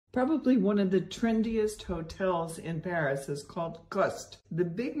Probably one of the trendiest hotels in Paris is called Coste. The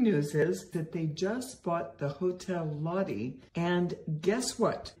big news is that they just bought the Hotel Lotti, and guess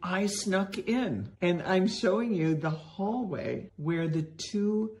what? I snuck in, and I'm showing you the hallway where the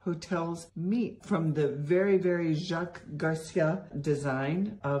two hotels meet, from the very, very Jacques Garcia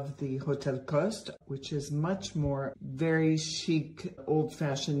design of the Hotel Coste, which is much more very chic,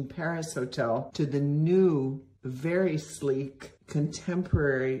 old-fashioned Paris hotel, to the new, very sleek,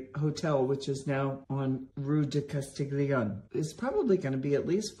 contemporary hotel, which is now on Rue de Castiglione. It's probably going to be at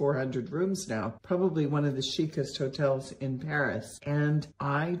least 400 rooms now, probably one of the chicest hotels in Paris. And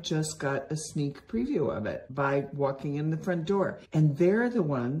I just got a sneak preview of it by walking in the front door. And they're the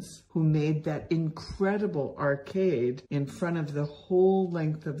ones who made that incredible arcade in front of the whole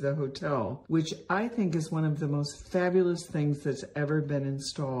length of the hotel, which I think is one of the most fabulous things that's ever been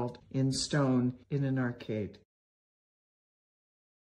installed in stone in an arcade.